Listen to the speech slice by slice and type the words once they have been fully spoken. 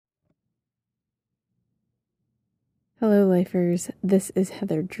Hello, lifers. This is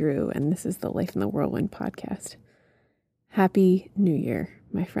Heather Drew, and this is the Life in the Whirlwind podcast. Happy New Year,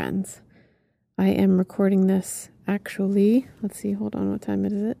 my friends. I am recording this actually, let's see, hold on, what time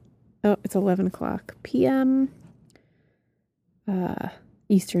is it? Oh, it's 11 o'clock p.m.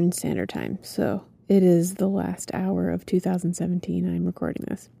 Eastern Standard Time. So it is the last hour of 2017 I'm recording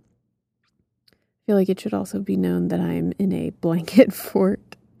this. I feel like it should also be known that I'm in a blanket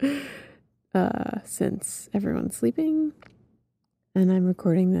fort since everyone's sleeping, and I'm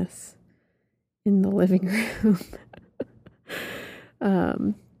recording this in the living room.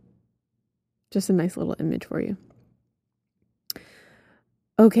 Just a nice little image for you.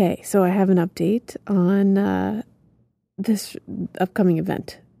 Okay, so I have an update on this upcoming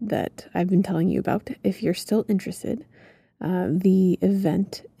event that I've been telling you about. If you're still interested, the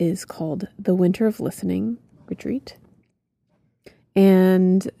event is called the Winter of Listening Retreat.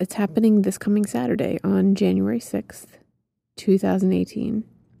 And it's happening this coming Saturday on January 6th, 2018.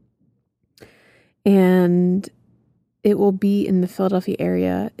 And it will be in the Philadelphia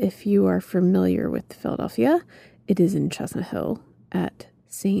area. If you are familiar with Philadelphia, it is in Chestnut Hill at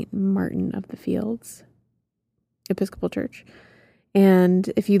St. Martin of the Fields Episcopal Church.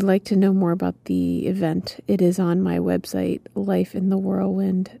 And if you'd like to know more about the event, it is on my website,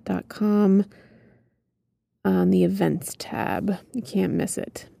 lifeinthewhirlwind.com. On the events tab. You can't miss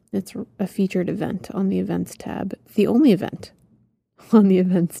it. It's a featured event on the events tab. It's the only event on the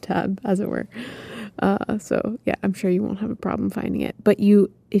events tab, as it were. So yeah, I'm sure you won't have a problem finding it. But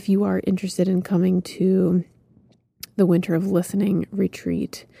if you are interested in coming to the Winter of Listening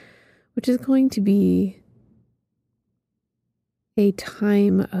retreat, which is going to be a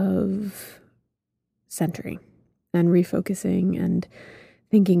time of centering and refocusing and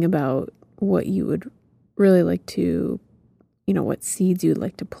thinking about what you would really like to, what seeds you'd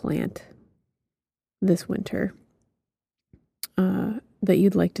like to plant this winter that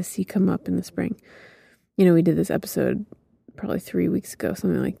you'd like to see come up in the spring. We did this episode probably 3 weeks ago,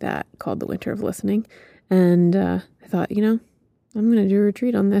 something like that, called The Winter of Listening. And I thought, I'm going to do a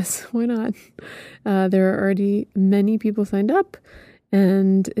retreat on this. Why not? There are already many people signed up,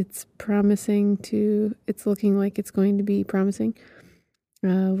 and it's looking like it's going to be promising.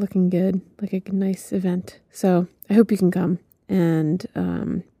 Looking good, like a nice event. So I hope you can come. And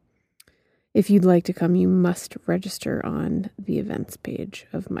if you'd like to come, you must register on the events page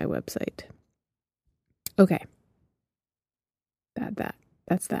of my website. Okay.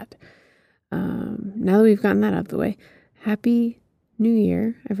 That's that. Now that we've gotten that out of the way, Happy New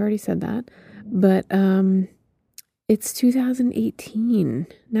Year. I've already said that. But it's 2018.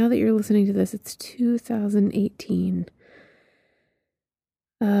 Now that you're listening to this, it's 2018.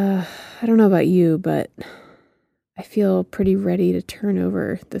 I don't know about you, but I feel pretty ready to turn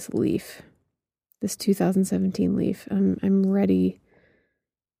over this leaf, this 2017 leaf. I'm ready.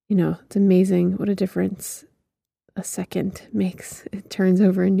 It's amazing what a difference a second makes. It turns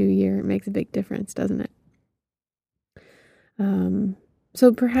over a new year. It makes a big difference, doesn't it?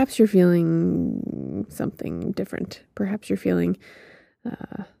 So perhaps you're feeling something different. Perhaps you're feeling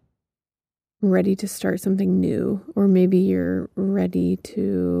ready to start something new, or maybe you're ready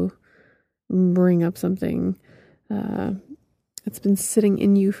to bring up something that's been sitting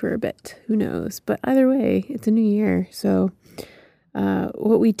in you for a bit. Who knows? But either way, it's a new year. So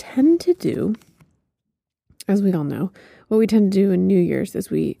what we tend to do, as we all know, what we tend to do in New Year's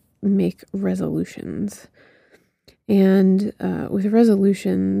is we make resolutions. And with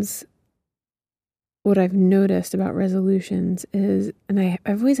resolutions, what I've noticed about resolutions is, and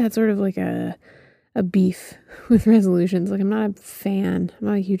I've always had sort of like a beef with resolutions. Like I'm not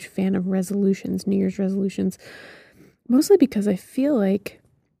a huge fan of resolutions, New Year's resolutions, mostly because I feel like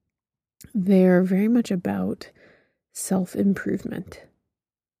they're very much about self-improvement,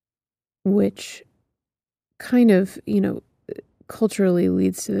 which kind of, culturally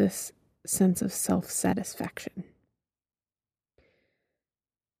leads to this sense of self-satisfaction.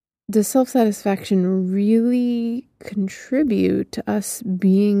 Does self-satisfaction really contribute to us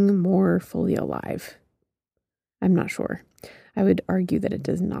being more fully alive? I'm not sure. I would argue that it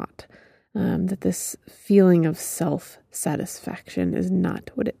does not. That this feeling of self-satisfaction is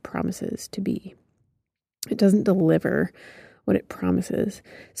not what it promises to be. It doesn't deliver what it promises.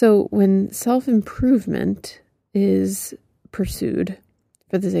 So when self-improvement is pursued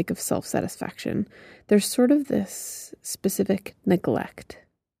for the sake of self-satisfaction, there's sort of this specific neglect,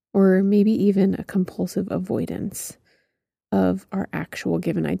 or maybe even a compulsive avoidance of our actual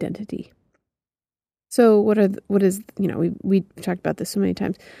given identity. So what is, we talked about this so many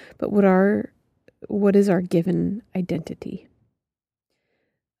times, but what is our given identity?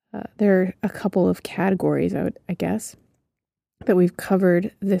 there are a couple of categories, I guess, that we've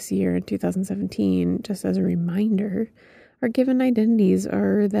covered this year in 2017, just as a reminder. Our given identities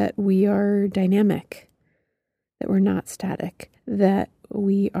are that we are dynamic, that we're not static, that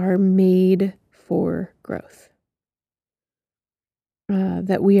we are made for growth,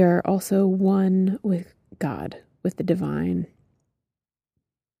 that we are also one with God, with the divine,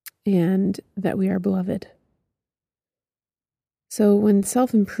 and that we are beloved. So when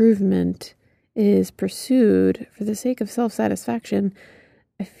self-improvement is pursued for the sake of self-satisfaction,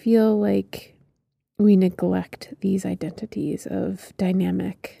 I feel like we neglect these identities of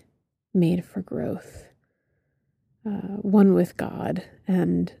dynamic, made for growth, one with God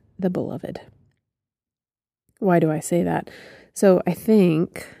and the beloved. Why do I say that? So I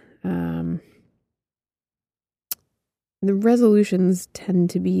think the resolutions tend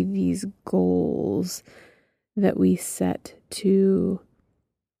to be these goals that we set to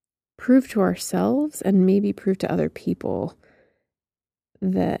prove to ourselves and maybe prove to other people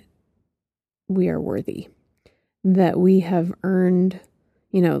that we are worthy, that we have earned,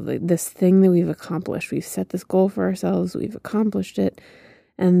 this thing that we've accomplished. We've set this goal for ourselves, we've accomplished it,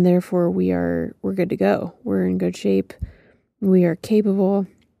 and therefore we're good to go. We're in good shape. We are capable.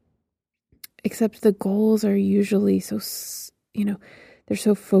 Except the goals are usually so, they're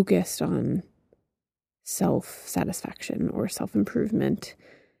so focused on self-satisfaction or self-improvement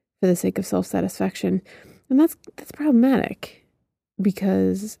for the sake of self-satisfaction. And that's problematic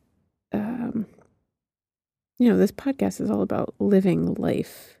because, this podcast is all about living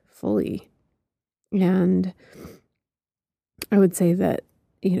life fully. And I would say that,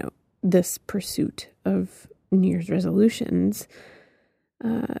 this pursuit of New Year's resolutions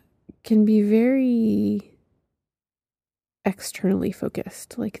can be very externally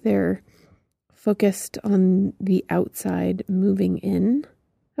focused. Like they're focused on the outside moving in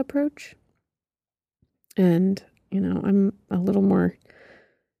approach. And, I'm a little more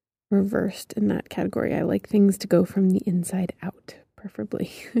reversed in that category. I like things to go from the inside out,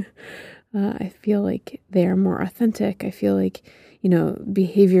 preferably. I feel like they are more authentic. I feel like,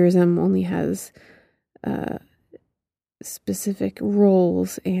 behaviorism only has specific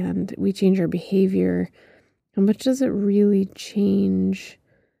roles and we change our behavior. How much does it really change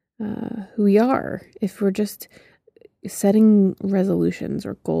who we are if we're just setting resolutions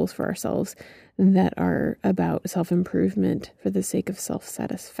or goals for ourselves that are about self-improvement for the sake of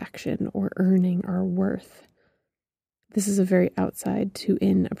self-satisfaction or earning our worth? This is a very outside to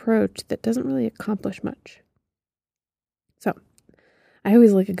in approach that doesn't really accomplish much. So I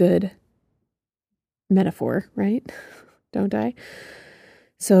always like a good metaphor, right? Don't I?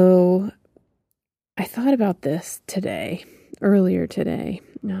 So I thought about this earlier today.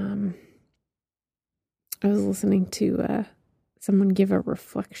 I was listening to someone give a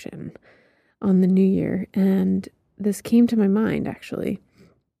reflection on the new year, and this came to my mind, actually.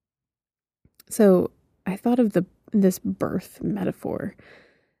 So I thought of this birth metaphor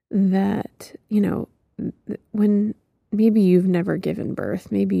that, when maybe you've never given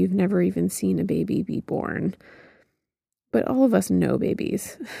birth, maybe you've never even seen a baby be born, but all of us know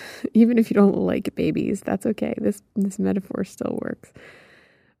babies. Even if you don't like babies, that's okay. This metaphor still works.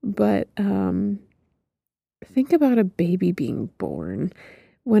 But think about a baby being born.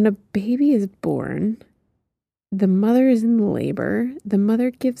 When a baby is born, the mother is in labor, the mother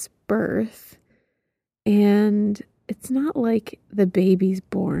gives birth, and it's not like the baby's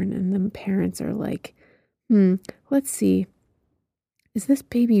born and the parents are like, let's see, is this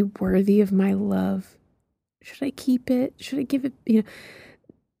baby worthy of my love? Should I keep it? Should I give it?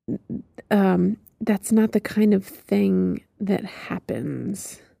 That's not the kind of thing that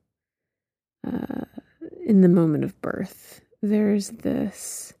happens in the moment of birth. There's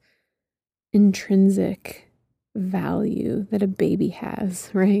this intrinsic value that a baby has,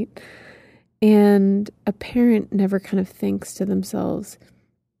 right? And a parent never kind of thinks to themselves,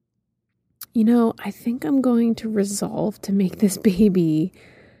 I think I'm going to resolve to make this baby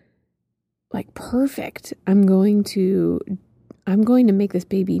like perfect. I'm going to make this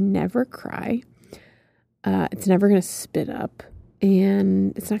baby never cry. It's never going to spit up,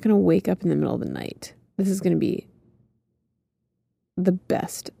 and it's not going to wake up in the middle of the night. This is going to be the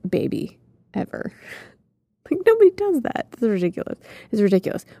best baby ever. Like nobody does that. That's ridiculous. It's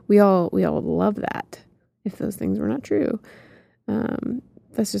ridiculous. We all love that. If those things were not true,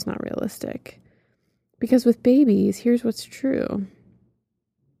 that's just not realistic. Because with babies, here's what's true.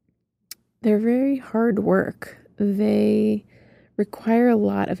 They're very hard work. They require a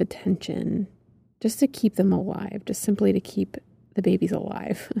lot of attention just to keep them alive, just simply to keep the babies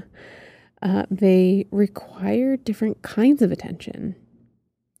alive. They require different kinds of attention.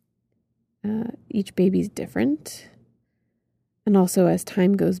 each baby's different. And also, as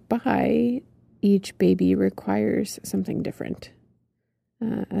time goes by, each baby requires something different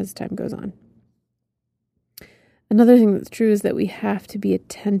as time goes on. Another thing that's true is that we have to be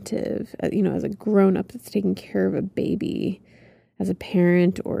attentive, as a grown-up that's taking care of a baby, as a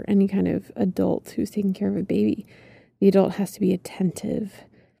parent or any kind of adult who's taking care of a baby. The adult has to be attentive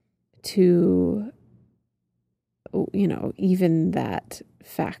to, even that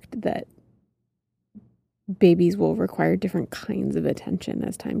fact that babies will require different kinds of attention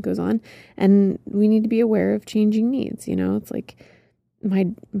as time goes on. And we need to be aware of changing needs. It's like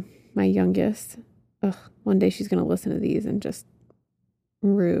my youngest, one day she's going to listen to these and just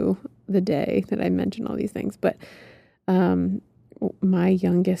rue the day that I mention all these things. But my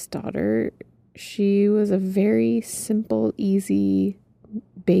youngest daughter, she was a very simple, easy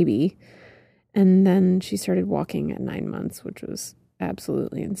baby. And then she started walking at 9 months, which was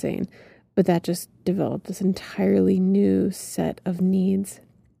absolutely insane. But that just developed this entirely new set of needs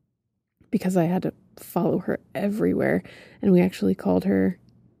because I had to follow her everywhere. And we actually called her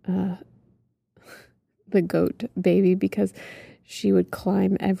the goat baby because she would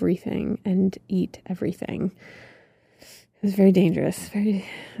climb everything and eat everything. It was very dangerous, very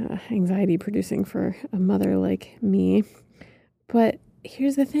anxiety producing for a mother like me. But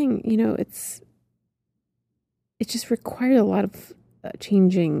here's the thing, it just required a lot of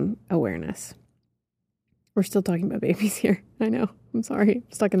changing awareness. We're still talking about babies here. I know. I'm sorry.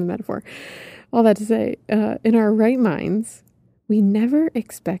 I'm stuck in the metaphor. All that to say, in our right minds, we never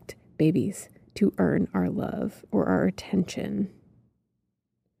expect babies to earn our love or our attention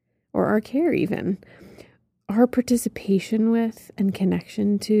or our care even. Our participation with and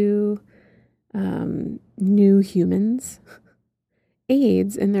connection to new humans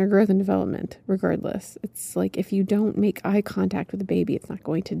aids in their growth and development, regardless. It's like if you don't make eye contact with a baby, it's not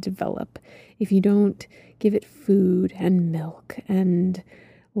going to develop. If you don't give it food and milk and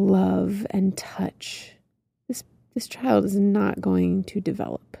love and touch, this child is not going to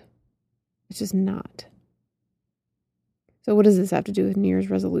develop. It's just not. So what does this have to do with New Year's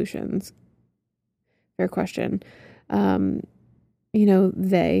resolutions? Fair question. Whoever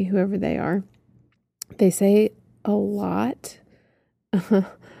they are, they say a lot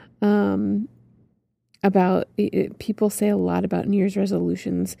about, people say a lot about New Year's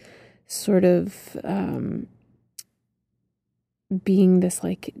resolutions sort of being this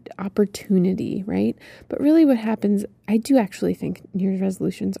like opportunity, right? But really what happens, I do actually think New Year's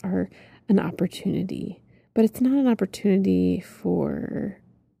resolutions are an opportunity, but it's not an opportunity for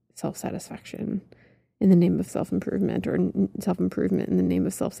self-satisfaction in the name of self-improvement or self-improvement in the name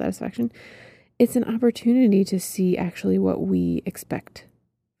of self-satisfaction. It's an opportunity to see actually what we expect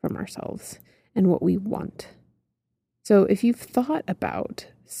from ourselves and what we want. So if you've thought about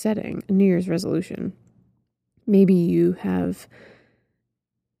setting a New Year's resolution, maybe you have,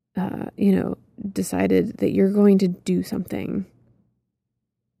 decided that you're going to do something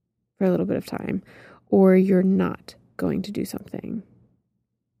for a little bit of time, or you're not going to do something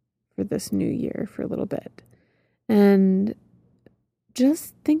for this new year for a little bit. And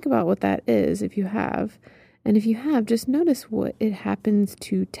just think about what that is if you have. And if you have, just notice what it happens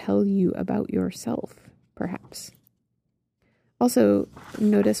to tell you about yourself, perhaps. Also,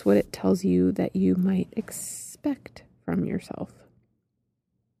 notice what it tells you that you might expect from yourself.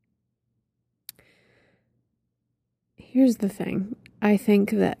 Here's the thing. I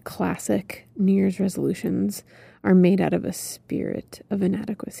think that classic New Year's resolutions are made out of a spirit of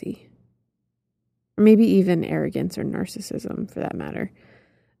inadequacy. Or maybe even arrogance or narcissism, for that matter.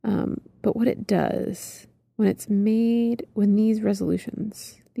 But what it does, when these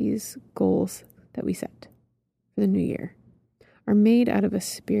resolutions, these goals that we set for the new year, are made out of a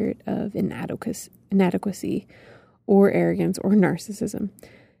spirit of inadequacy or arrogance or narcissism,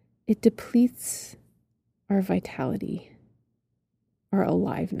 it depletes our vitality, our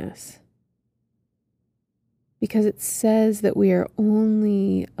aliveness. Because it says that we are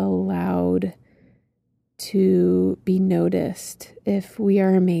only allowed to be noticed if we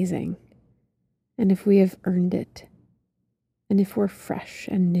are amazing and if we have earned it and if we're fresh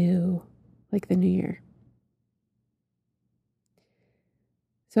and new like the new year.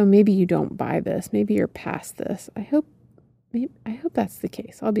 So maybe you don't buy this. Maybe you're past this. I hope that's the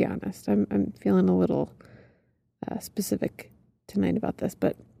case. I'll be honest. I'm feeling a little specific tonight about this,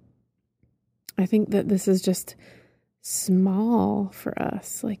 but I think that this is just small for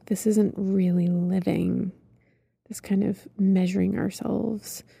us. Like, this isn't really living, this kind of measuring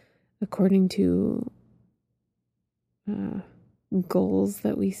ourselves according to goals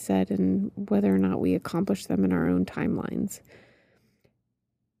that we set and whether or not we accomplish them in our own timelines.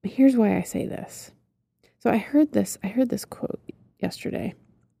 here's why I say this. So I heard this quote yesterday.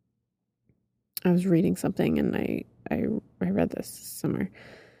 I was reading something and I read this somewhere.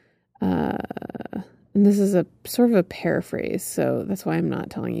 And this is a sort of a paraphrase, so that's why I'm not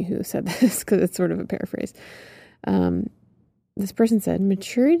telling you who said this, because it's sort of a paraphrase. This person said,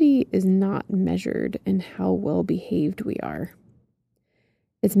 maturity is not measured in how well behaved we are.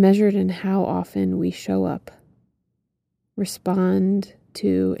 It's measured in how often we show up, respond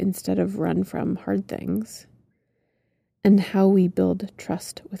to instead of run from hard things, and how we build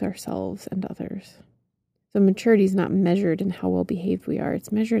trust with ourselves and others. So maturity is not measured in how well behaved we are.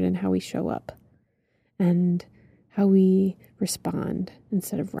 It's measured in how we show up and how we respond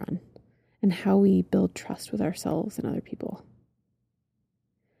instead of run, and how we build trust with ourselves and other people.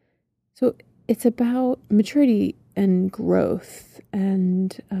 So it's about maturity and growth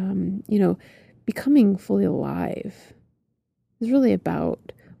and, becoming fully alive. It's really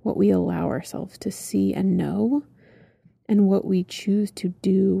about what we allow ourselves to see and know, and what we choose to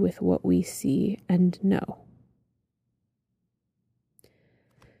do with what we see and know.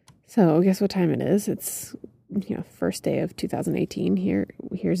 So guess what time it is? It's, first day of 2018.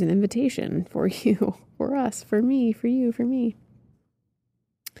 Here's an invitation for you, for us, for me, for you, for me.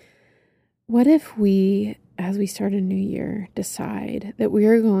 What if we, as we start a new year, decide that we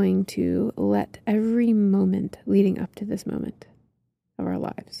are going to let every moment leading up to this moment of our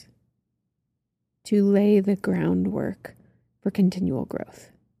lives to lay the groundwork for continual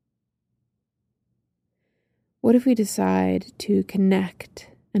growth? What if we decide to connect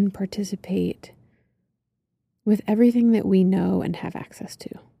and participate with everything that we know and have access to?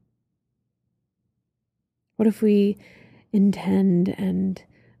 What if we intend and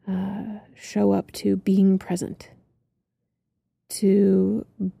show up to being present, to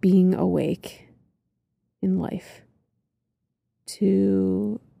being awake in life,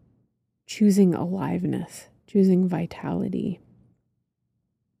 to choosing aliveness, choosing vitality?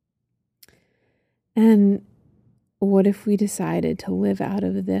 And what if we decided to live out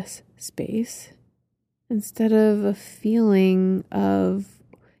of this space instead of a feeling of,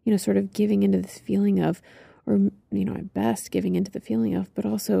 sort of giving into this feeling of, or, at best giving into the feeling of, but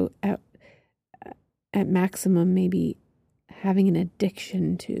also at maximum, maybe having an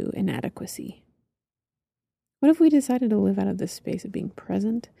addiction to inadequacy? What if we decided to live out of this space of being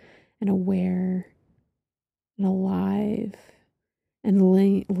present and aware and alive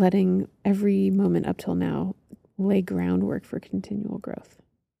and letting every moment up till now lay groundwork for continual growth?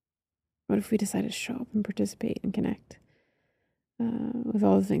 What if we decided to show up and participate and connect with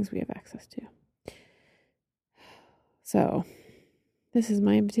all the things we have access to? So this is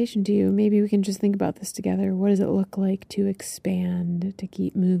my invitation to you. Maybe we can just think about this together. What does it look like to expand, to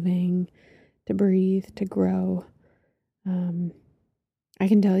keep moving, to breathe, to grow? I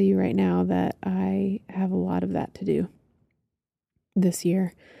can tell you right now that I have a lot of that to do this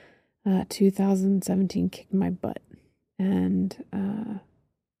year. 2017 kicked my butt, and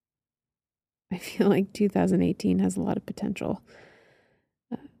I feel like 2018 has a lot of potential.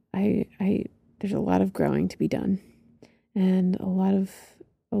 There's a lot of growing to be done, and a lot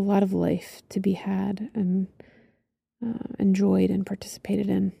of life to be had and enjoyed and participated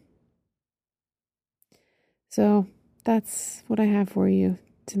in. So that's what I have for you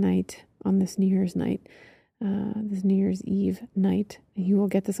tonight on this New Year's night, this New Year's Eve night. You will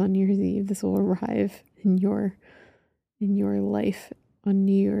get this on New Year's Eve. This will arrive in your life on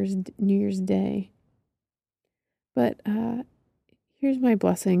New Year's Day. But here's my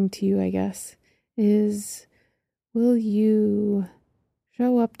blessing to you, I guess, is will you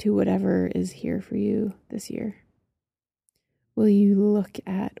show up to whatever is here for you this year? Will you look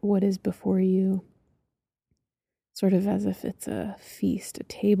at what is before you sort of as if it's a feast, a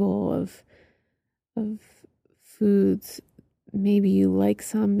table of foods? Maybe you like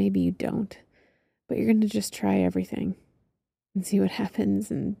some, maybe you don't, but you're going to just try everything and see what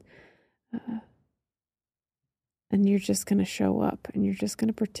happens, and you're just going to show up, and you're just going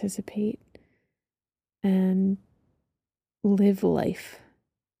to participate and live life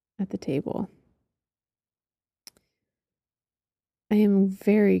at the table. I am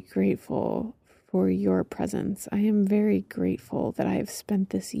very grateful for your presence. I am very grateful that I have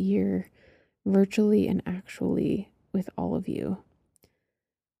spent this year virtually and actually with all of you.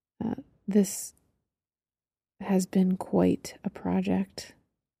 This has been quite a project,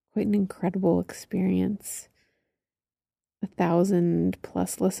 quite an incredible experience.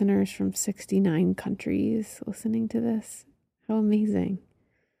 1,000+ listeners from 69 countries listening to this. How amazing.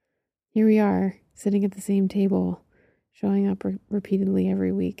 Here we are, sitting at the same table, showing up repeatedly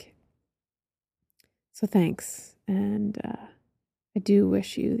every week. So thanks, and I do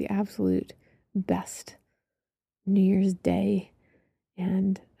wish you the absolute best New Year's Day.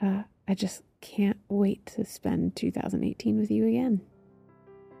 And I just can't wait to spend 2018 with you again.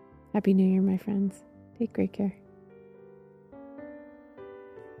 Happy New Year, my friends. Take great care.